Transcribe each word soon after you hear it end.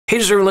Hey,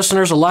 deserving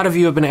listeners, a lot of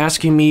you have been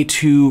asking me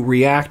to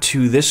react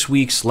to this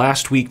week's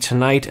Last Week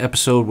Tonight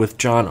episode with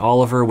John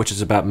Oliver, which is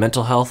about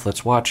mental health.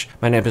 Let's watch.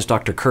 My name is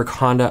Dr. Kirk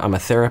Honda. I'm a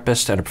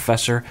therapist and a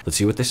professor. Let's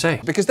see what they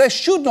say. Because there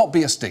should not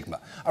be a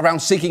stigma around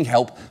seeking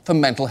help for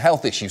mental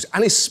health issues,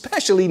 and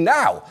especially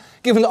now,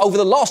 given that over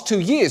the last 2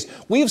 years,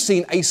 we have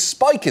seen a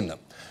spike in them.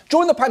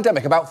 During the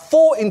pandemic, about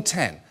 4 in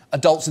 10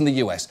 adults in the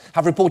US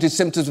have reported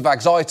symptoms of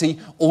anxiety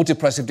or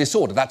depressive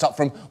disorder. That's up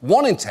from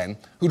 1 in 10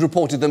 who'd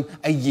reported them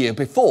a year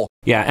before.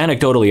 Yeah,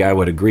 anecdotally, I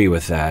would agree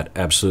with that,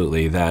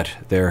 absolutely, that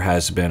there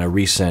has been a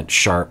recent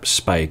sharp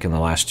spike in the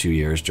last 2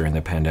 years during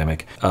the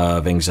pandemic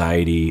of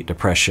anxiety,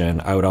 depression.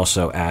 I would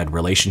also add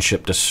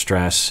relationship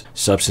distress,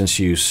 substance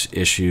use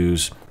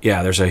issues.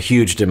 Yeah, there's a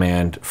huge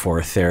demand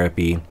for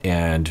therapy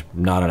and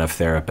not enough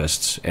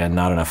therapists and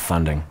not enough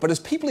funding. But as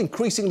people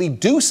increasingly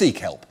do seek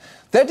help,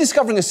 they're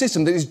discovering a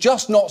system that is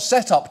just not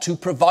set up to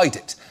provide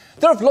it.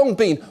 There have long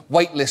been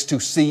wait lists to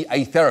see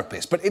a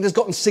therapist, but it has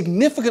gotten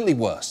significantly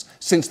worse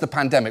since the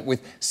pandemic,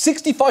 with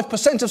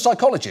 65% of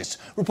psychologists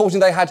reporting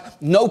they had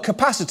no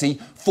capacity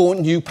for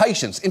new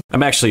patients.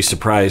 I'm actually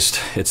surprised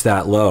it's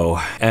that low.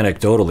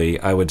 Anecdotally,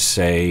 I would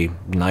say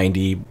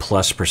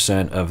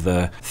 90+% of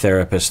the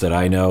therapists that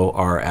I know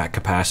are at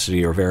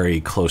capacity or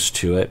very close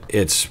to it.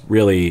 It's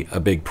really a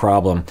big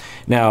problem.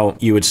 Now,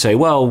 you would say,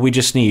 well, we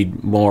just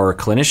need more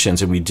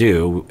clinicians, and we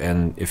do.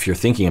 And if you're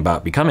thinking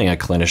about becoming a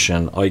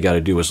clinician, all you got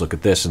to do is look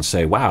at this and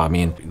say, wow, I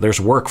mean, there's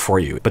work for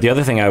you. But the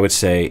other thing I would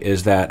say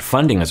is that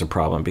funding is a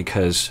problem,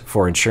 because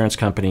for insurance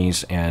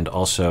companies and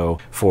also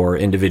for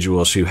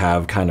individuals who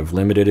have kind of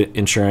limited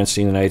insurance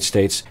in the United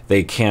States,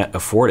 they can't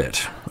afford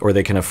it, or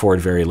they can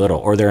afford very little,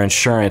 or their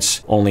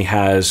insurance only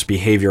has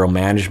behavioral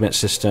management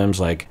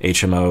systems like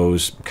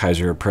HMOs,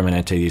 Kaiser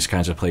Permanente, these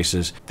kinds of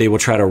places. They will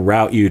try to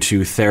route you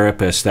to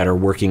therapists that are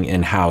working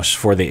in-house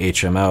for the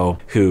HMO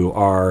who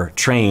are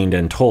trained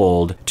and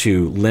told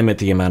to limit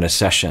the amount of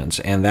sessions.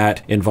 And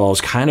that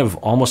involves kind of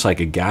almost like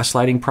a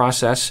gaslighting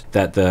process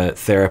that the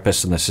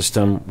therapist and the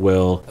system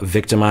will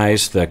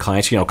victimize the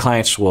clients. You know,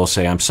 clients will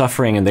say, I'm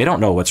suffering, and they don't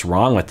know what's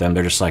wrong with them.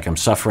 They're just like, I'm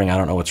suffering, I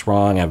don't know what's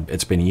wrong,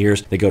 it's been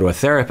years. They go to a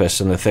therapist,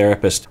 and the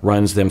therapist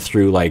runs them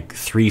through like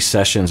 3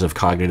 sessions of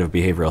cognitive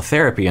behavioral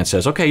therapy and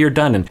says, okay, you're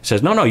done, and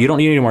says, no, you don't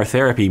need any more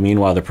therapy.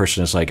 Meanwhile, the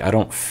person is like, I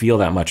don't feel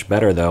that much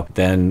better though.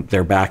 Then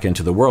they're back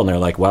into the world, and they're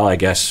like, well, I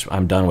guess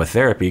I'm done with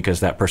therapy because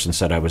that person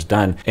said I was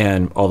done.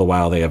 And all the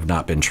while they have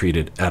not been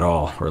treated at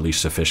all, or at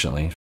least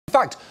sufficiently. In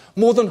fact,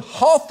 more than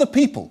half the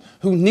people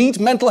who need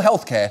mental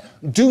health care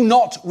do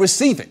not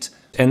receive it.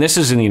 And this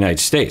is in the United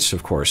States,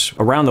 of course.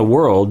 Around the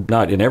world,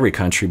 not in every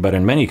country, but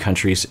in many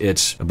countries,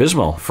 it's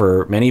abysmal.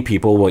 For many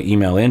people will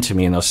email in to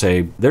me and they'll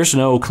say, there's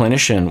no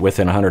clinician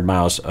within 100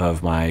 miles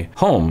of my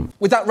home.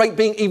 With that rate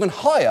being even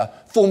higher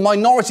for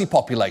minority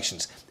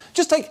populations.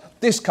 Just take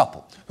this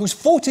couple, whose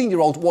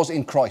 14-year-old was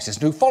in crisis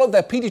and who followed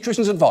their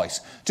pediatrician's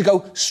advice to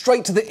go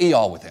straight to the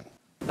ER with him.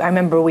 I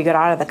remember we got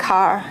out of the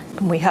car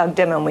and we hugged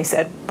him and we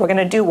said, we're going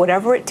to do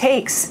whatever it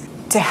takes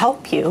to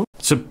help you.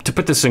 So to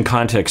put this in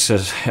context,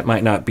 as it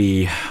might not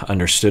be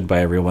understood by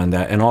everyone,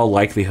 that in all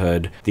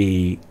likelihood,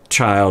 the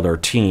child or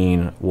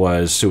teen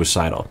was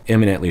suicidal,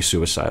 imminently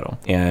suicidal,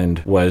 and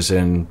was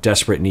in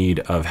desperate need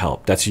of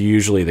help. That's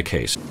usually the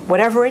case.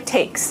 Whatever it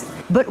takes.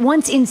 But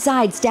once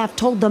inside, staff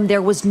told them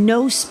there was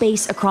no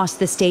space across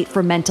the state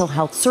for mental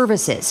health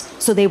services.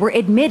 So they were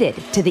admitted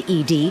to the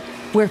ED,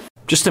 where...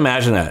 Just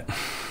imagine that.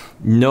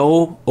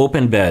 No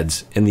open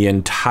beds in the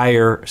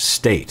entire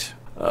state.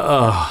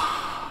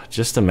 Oh,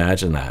 just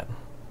imagine that.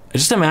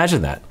 Just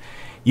imagine that.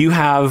 You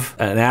have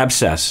an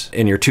abscess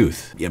in your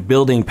tooth,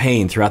 building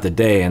pain throughout the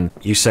day, and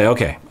you say,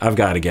 okay, I've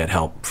got to get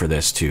help for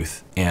this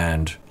tooth,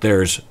 and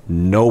there's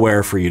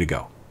nowhere for you to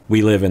go.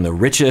 We live in the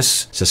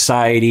richest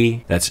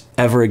society that's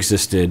ever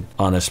existed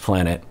on this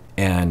planet,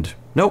 and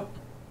nope.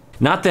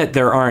 Not that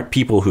there aren't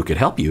people who could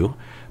help you,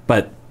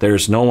 but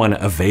there's no one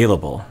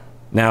available.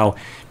 Now,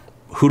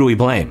 who do we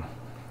blame?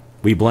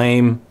 We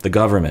blame the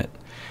government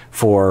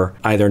for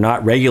either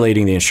not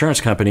regulating the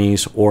insurance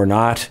companies or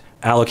not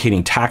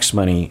allocating tax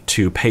money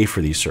to pay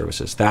for these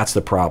services. That's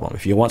the problem.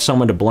 If you want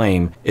someone to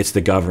blame, it's the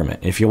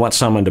government. If you want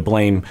someone to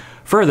blame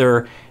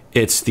further,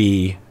 it's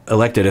the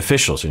elected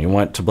officials. And you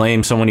want to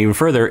blame someone even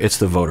further, it's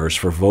the voters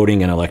for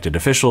voting in elected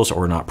officials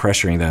or not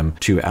pressuring them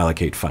to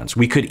allocate funds.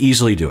 We could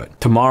easily do it.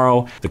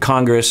 Tomorrow, the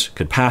Congress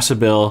could pass a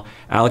bill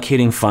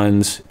allocating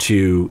funds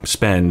to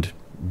spend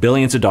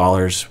billions of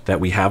dollars that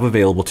we have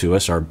available to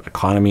us. Our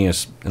economy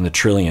is in the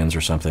trillions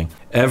or something.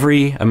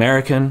 Every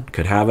American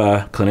could have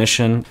a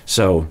clinician.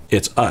 So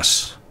it's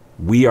us.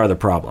 We are the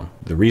problem.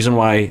 The reason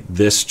why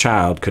this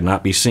child could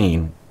not be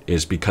seen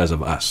is because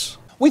of us.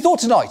 We thought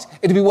tonight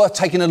it'd be worth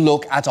taking a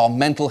look at our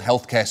mental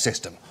health care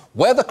system,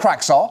 where the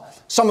cracks are,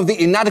 some of the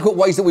inadequate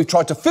ways that we've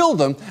tried to fill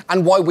them,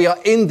 and why we are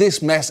in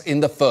this mess in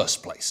the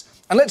first place.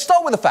 And let's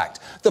start with the fact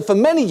that for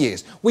many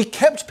years, we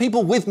kept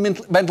people with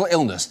mental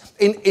illness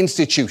in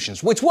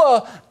institutions, which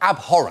were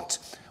abhorrent.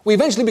 We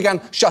eventually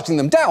began shutting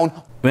them down.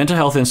 Mental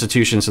health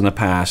institutions in the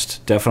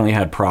past definitely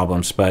had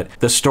problems, but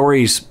the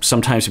stories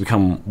sometimes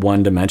become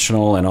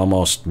one-dimensional and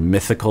almost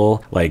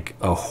mythical, like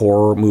a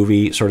horror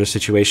movie sort of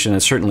situation.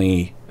 And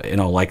certainly, in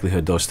all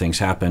likelihood, those things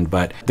happened.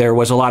 But there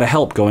was a lot of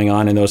help going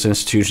on in those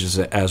institutions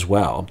as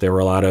well. There were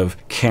a lot of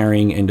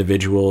caring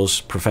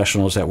individuals,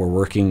 professionals that were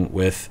working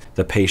with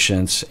the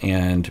patients,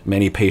 and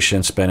many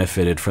patients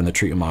benefited from the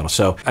treatment model.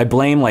 So I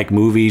blame like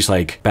movies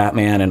like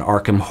Batman and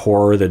Arkham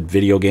Horror, the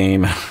video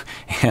game,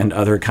 and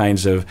other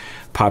kinds of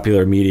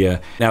popular media.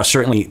 Now,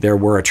 certainly there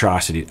were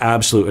atrocities,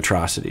 absolute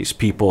atrocities,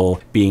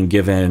 people being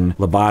given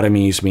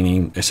lobotomies,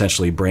 meaning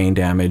essentially brain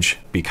damage,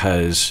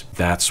 because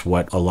that's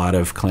what a lot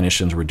of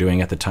clinicians were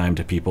doing at the time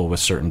to people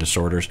with certain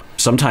disorders.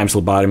 Sometimes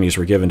lobotomies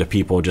were given to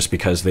people just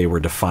because they were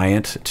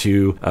defiant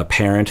to a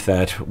parent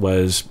that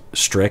was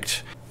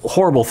strict.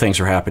 Horrible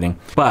things are happening,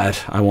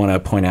 but I want to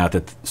point out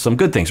that some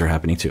good things are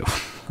happening too.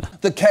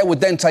 The care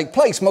would then take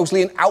place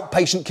mostly in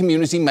outpatient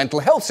community mental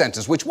health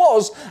centres, which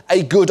was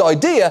a good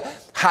idea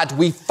had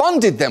we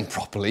funded them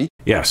properly.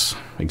 Yes,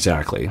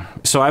 exactly.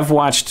 So I've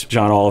watched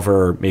John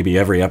Oliver maybe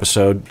every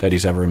episode that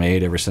he's ever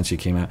made ever since he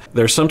came out.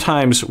 There's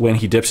sometimes when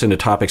he dips into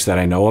topics that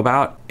I know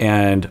about,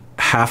 and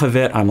half of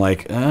it I'm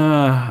like,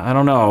 I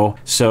don't know.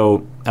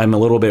 So I'm a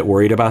little bit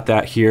worried about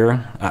that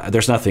here.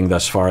 There's nothing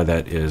thus far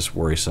that is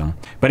worrisome.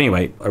 But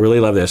anyway, I really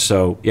love this.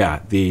 So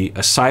yeah, the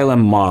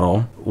asylum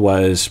model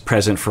was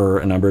present for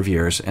a number of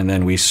years, and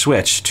then we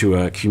switched to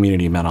a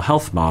community mental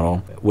health model,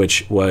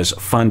 which was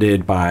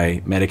funded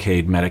by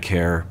Medicaid,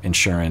 Medicare,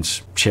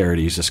 insurance,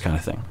 charities, this kind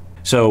of thing.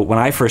 So when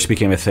I first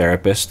became a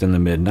therapist in the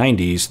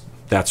mid-90s,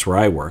 that's where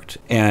I worked.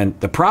 And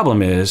the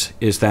problem is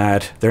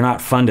that they're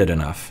not funded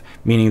enough,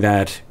 meaning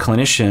that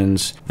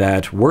clinicians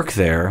that work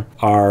there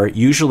are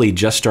usually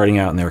just starting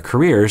out in their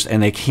careers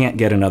and they can't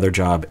get another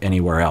job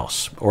anywhere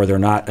else, or they're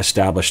not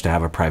established to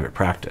have a private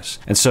practice.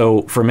 And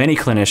so for many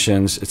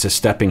clinicians, it's a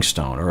stepping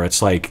stone, or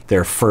it's like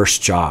their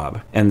first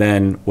job. And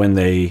then when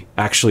they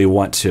actually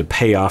want to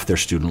pay off their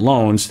student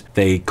loans,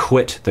 they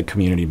quit the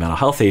community mental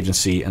health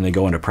agency and they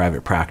go into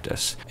private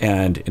practice.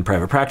 And in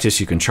private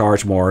practice, you can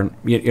charge more.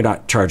 You're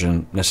not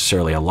charging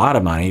necessarily a lot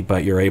of money,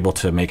 but you're able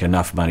to make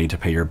enough money to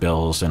pay your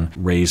bills and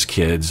raise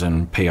kids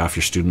and pay off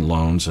your student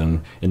loans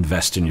and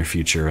invest in your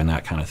future and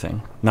that kind of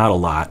thing. Not a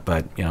lot,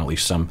 but at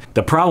least some.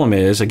 The problem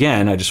is,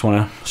 again, I just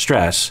want to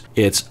stress,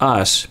 it's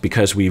us,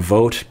 because we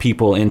vote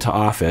people into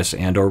office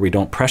and or we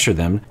don't pressure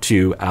them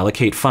to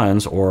allocate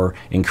funds or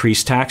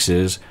increase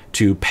taxes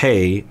to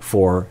pay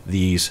for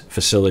these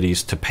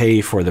facilities, to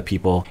pay for the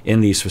people in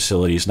these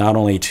facilities, not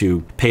only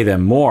to pay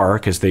them more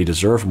because they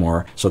deserve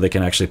more so they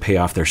can actually pay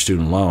off their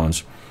student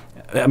loans.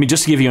 I mean,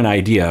 just to give you an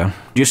idea,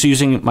 just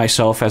using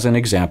myself as an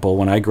example,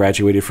 when I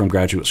graduated from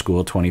graduate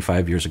school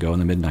 25 years ago in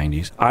the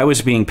mid-90s, I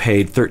was being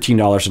paid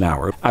 $13 an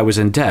hour. I was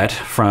in debt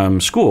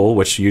from school,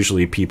 which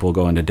usually people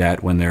go into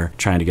debt when they're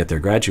trying to get their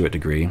graduate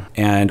degree.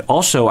 And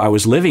also, I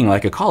was living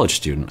like a college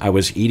student. I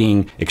was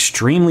eating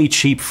extremely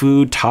cheap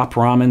food, top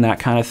ramen, that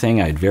kind of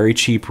thing. I had very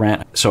cheap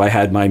rent. So I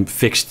had my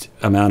fixed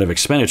amount of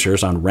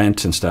expenditures on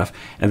rent and stuff.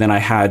 And then I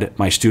had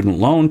my student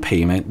loan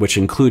payment, which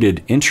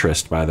included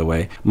interest, by the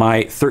way.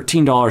 My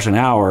 $13 an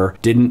hour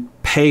didn't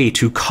pay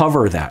to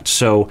cover that.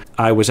 So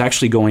I was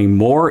actually going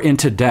more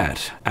into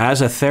debt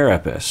as a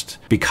therapist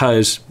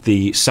because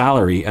the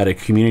salary at a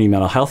community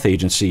mental health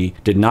agency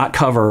did not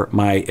cover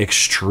my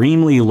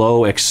extremely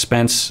low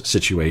expense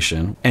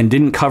situation and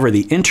didn't cover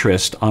the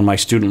interest on my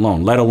student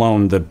loan, let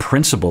alone the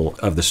principal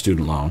of the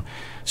student loan.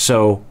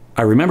 So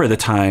I remember the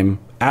time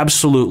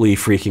absolutely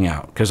freaking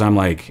out because I'm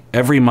like,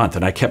 every month,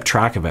 and I kept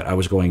track of it, I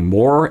was going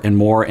more and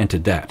more into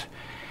debt.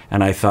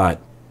 And I thought,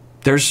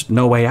 there's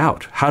no way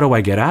out. How do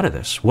I get out of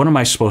this? What am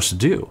I supposed to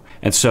do?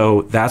 And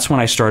so that's when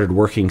I started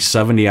working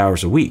 70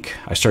 hours a week.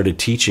 I started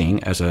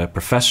teaching as a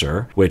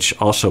professor, which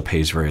also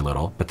pays very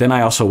little. But then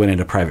I also went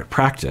into private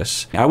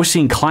practice. I was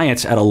seeing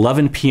clients at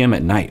 11 p.m.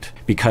 at night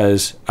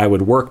because I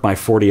would work my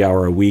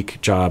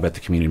 40-hour-a-week job at the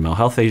community mental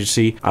health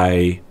agency.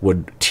 I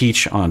would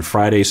teach on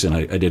Fridays, and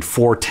I did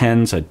 4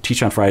 10s. I'd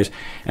teach on Fridays.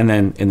 And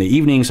then in the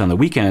evenings, on the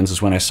weekends,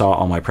 is when I saw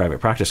all my private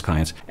practice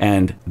clients.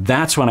 And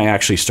that's when I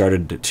actually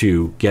started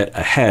to get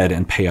ahead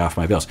and pay off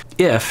my bills.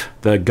 If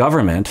the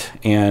government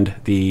and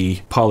the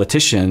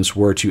politicians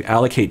were to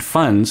allocate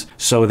funds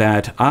so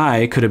that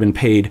I could have been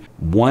paid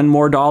 $1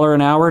 more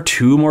an hour,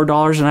 $2 more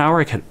an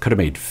hour, I could have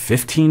made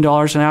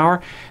 $15 an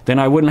hour, then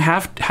I wouldn't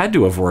have had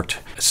to have worked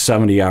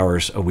 70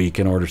 hours a week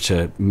in order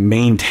to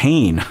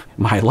maintain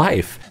my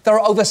life. There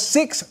are over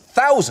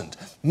 6,000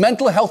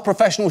 mental health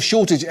professional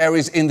shortage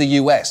areas in the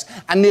US,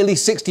 and nearly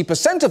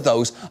 60% of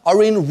those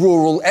are in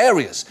rural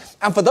areas.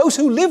 And for those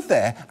who live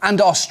there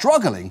and are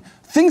struggling,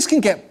 things can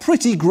get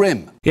pretty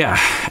grim. Yeah,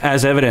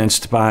 as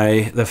evidenced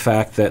by the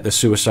fact that the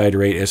suicide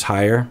rate is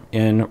higher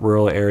in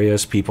rural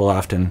areas. People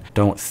often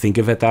don't think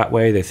of it that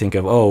way. They think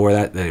of, oh, where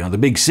that, the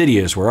big city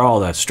is, where all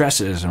the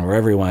stress is and where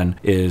everyone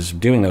is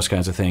doing those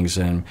kinds of things.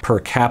 And per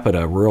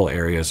capita, rural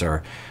areas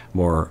are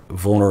more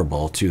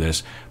vulnerable to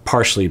this.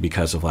 partially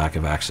because of lack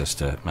of access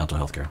to mental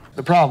health care.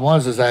 The problem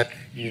was is that,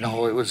 it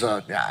was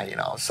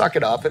suck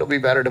it up, it'll be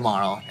better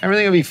tomorrow.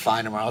 Everything will be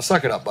fine tomorrow.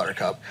 Suck it up,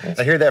 buttercup.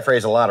 I hear that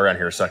phrase a lot around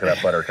here, suck it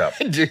up, buttercup.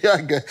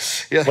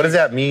 Yeah. What does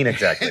that mean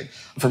exactly?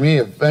 For me,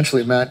 it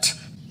eventually meant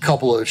a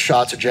couple of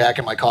shots of Jack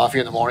in my coffee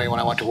in the morning when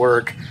I went to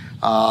work,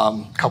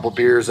 a couple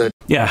beers at...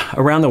 Yeah,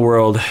 around the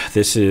world,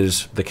 this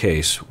is the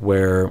case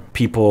where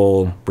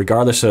people,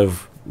 regardless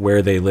of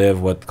where they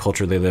live, what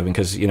culture they live in,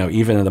 because,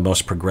 even in the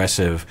most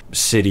progressive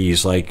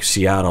cities like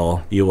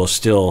Seattle, you will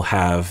still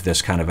have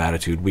this kind of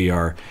attitude. We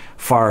are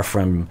far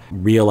from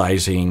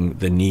realizing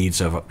the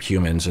needs of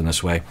humans in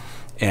this way.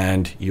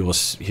 And you will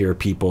hear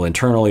people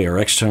internally or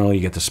externally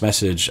get this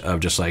message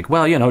of just like,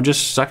 well,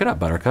 just suck it up,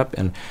 buttercup,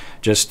 and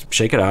just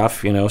shake it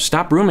off,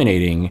 stop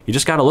ruminating. You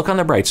just got to look on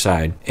the bright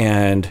side.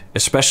 And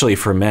especially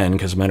for men,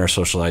 because men are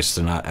socialized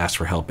to not ask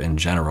for help in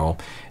general,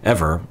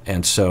 ever.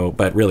 And so,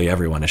 but really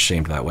everyone is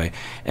shamed that way.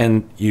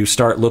 And you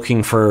start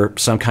looking for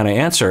some kind of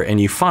answer,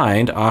 and you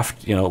find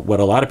what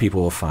a lot of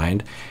people will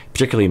find,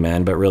 particularly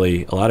men, but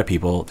really a lot of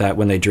people, that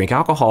when they drink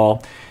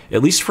alcohol,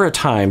 at least for a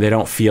time, they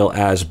don't feel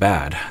as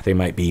bad. They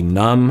might be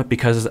numb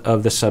because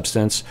of the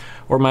substance,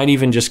 or might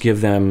even just give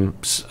them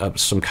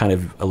some kind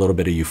of a little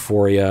bit of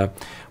euphoria,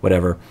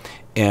 whatever.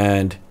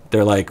 And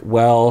they're like,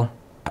 well,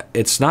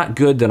 it's not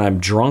good that I'm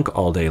drunk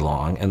all day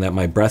long and that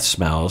my breath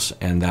smells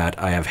and that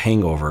I have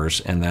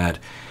hangovers and that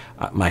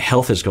my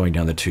health is going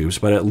down the tubes,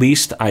 but at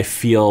least I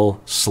feel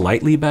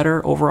slightly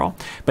better overall.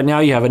 But now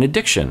you have an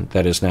addiction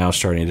that is now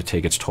starting to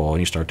take its toll,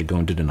 and you start to go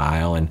into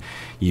denial, and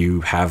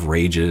you have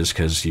rages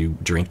because you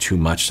drink too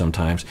much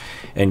sometimes,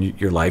 and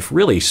your life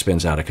really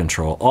spins out of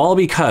control, all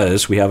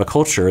because we have a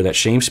culture that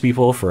shames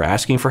people for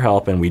asking for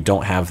help, and we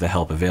don't have the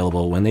help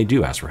available when they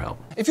do ask for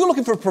help. If you're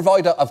looking for a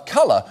provider of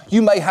colour,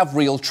 you may have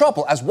real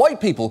trouble, as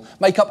white people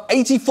make up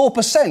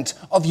 84%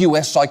 of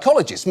US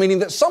psychologists, meaning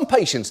that some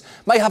patients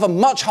may have a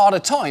much harder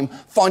time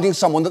finding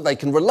someone that they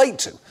can relate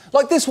to.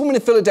 Like this woman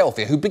in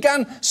Philadelphia who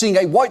began seeing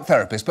a white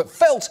therapist but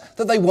felt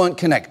that they weren't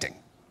connecting.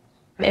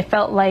 It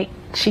felt like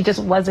she just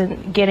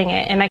wasn't getting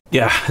it. And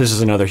Yeah, this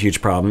is another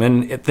huge problem.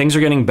 And things are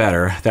getting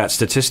better. That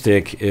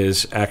statistic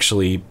is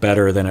actually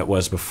better than it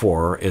was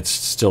before. It's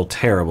still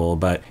terrible,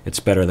 but it's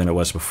better than it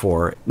was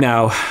before.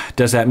 Now,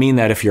 does that mean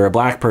that if you're a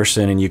black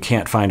person and you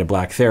can't find a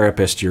black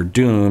therapist, you're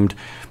doomed?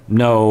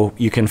 No,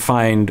 you can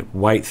find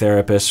white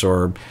therapists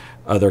or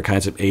other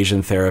kinds of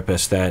Asian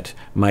therapists that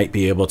might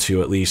be able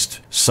to at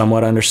least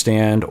somewhat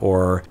understand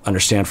or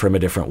understand from a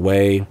different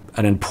way.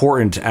 An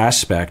important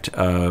aspect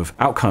of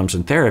outcomes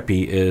in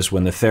therapy is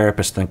when the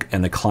therapist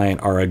and the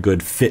client are a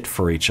good fit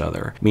for each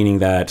other, meaning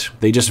that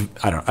they just,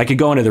 I could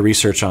go into the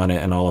research on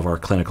it and all of our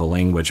clinical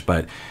language,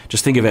 but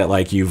just think of it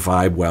like you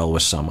vibe well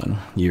with someone.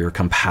 You're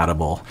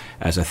compatible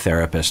as a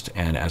therapist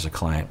and as a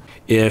client.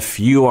 If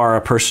you are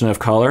a person of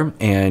color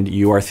and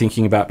you are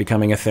thinking about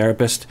becoming a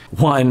therapist,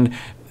 one,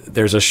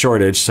 there's a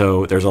shortage,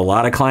 so there's a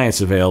lot of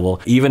clients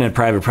available. Even in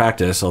private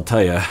practice, I'll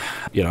tell you,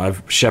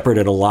 I've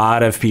shepherded a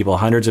lot of people,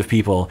 hundreds of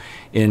people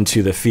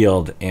into the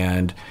field,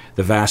 and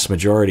the vast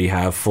majority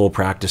have full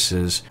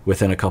practices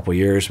within a couple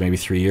years, maybe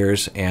 3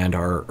 years, and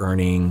are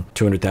earning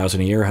 $200,000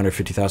 a year,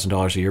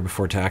 $150,000 a year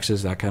before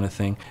taxes, that kind of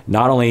thing.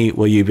 Not only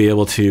will you be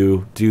able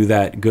to do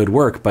that good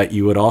work, but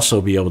you would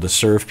also be able to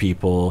serve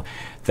people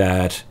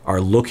that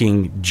are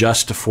looking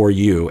just for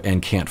you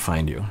and can't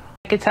find you.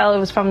 I could tell it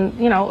was from,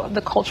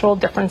 the cultural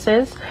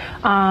differences,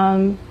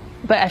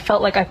 but I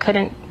felt like I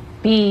couldn't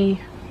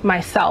be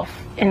myself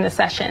in the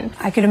session.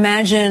 I could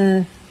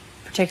imagine,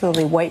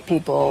 particularly white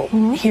people,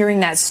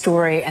 hearing that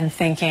story and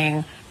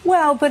thinking,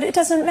 well, but it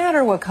doesn't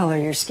matter what color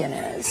your skin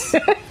is.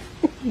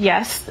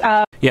 Yes.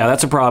 Yeah,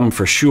 that's a problem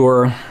for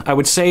sure. I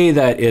would say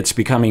that it's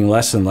becoming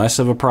less and less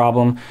of a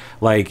problem.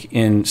 Like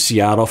in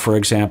Seattle, for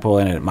example,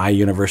 and at my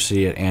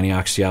university at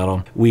Antioch,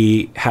 Seattle,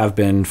 we have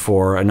been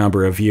for a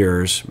number of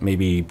years,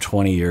 maybe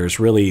 20 years,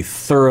 really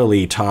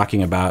thoroughly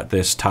talking about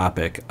this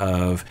topic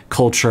of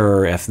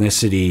culture,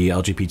 ethnicity,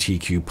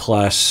 LGBTQ+,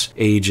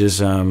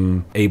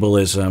 ageism,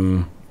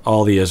 ableism.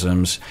 All the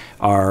isms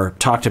are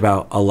talked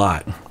about a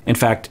lot. In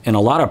fact, in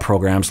a lot of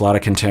programs, a lot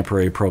of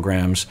contemporary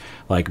programs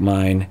like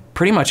mine,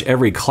 pretty much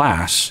every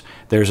class,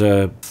 there's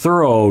a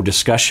thorough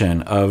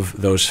discussion of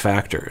those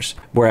factors.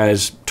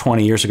 Whereas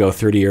 20 years ago,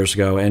 30 years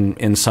ago, and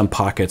in some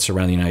pockets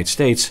around the United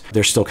States,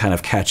 they're still kind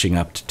of catching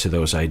up to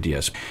those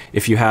ideas.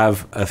 If you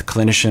have a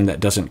clinician that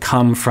doesn't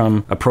come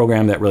from a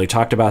program that really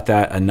talked about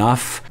that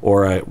enough,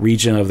 or a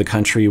region of the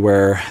country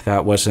where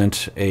that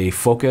wasn't a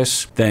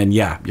focus, then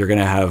yeah, you're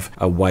gonna have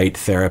a white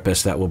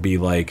therapist that will be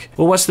like,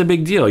 well, what's the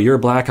big deal? You're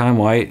black, I'm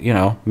white,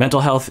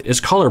 mental health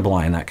is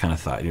colorblind, that kind of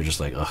thought. You're just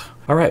like, ugh.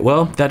 All right,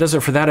 well, that does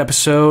it for that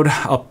episode.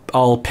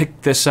 I'll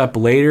pick this up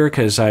later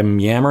because I'm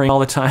yammering all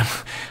the time.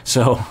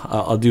 So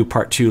I'll do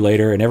part 2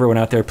 later. And everyone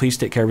out there, please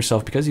take care of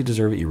yourself because you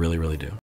deserve it. You really, really do.